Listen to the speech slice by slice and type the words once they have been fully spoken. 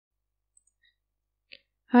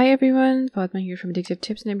Hi everyone, Fatma here from Addictive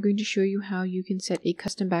Tips, and I'm going to show you how you can set a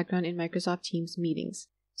custom background in Microsoft Teams meetings.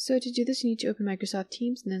 So to do this, you need to open Microsoft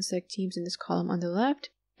Teams and then select Teams in this column on the left,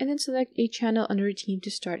 and then select a channel under a team to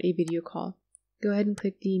start a video call. Go ahead and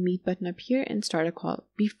click the Meet button up here and start a call.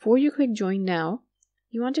 Before you click Join Now,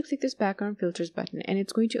 you want to click this Background Filters button, and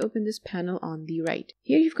it's going to open this panel on the right.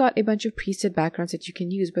 Here you've got a bunch of preset backgrounds that you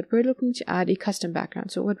can use, but we're looking to add a custom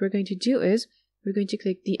background. So what we're going to do is we're going to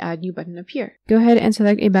click the Add New button up here. Go ahead and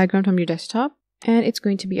select a background from your desktop, and it's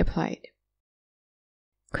going to be applied.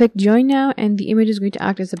 Click Join Now, and the image is going to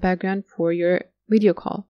act as the background for your video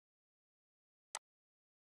call.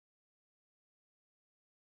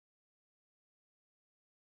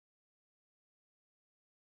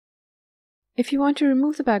 If you want to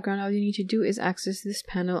remove the background, all you need to do is access this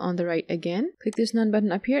panel on the right again. Click this None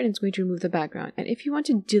button up here, and it's going to remove the background. And if you want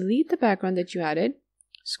to delete the background that you added,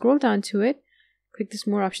 scroll down to it, click this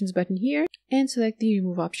More Options button here, and select the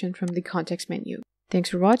Remove option from the context menu. Thanks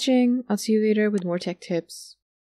for watching. I'll see you later with more tech tips.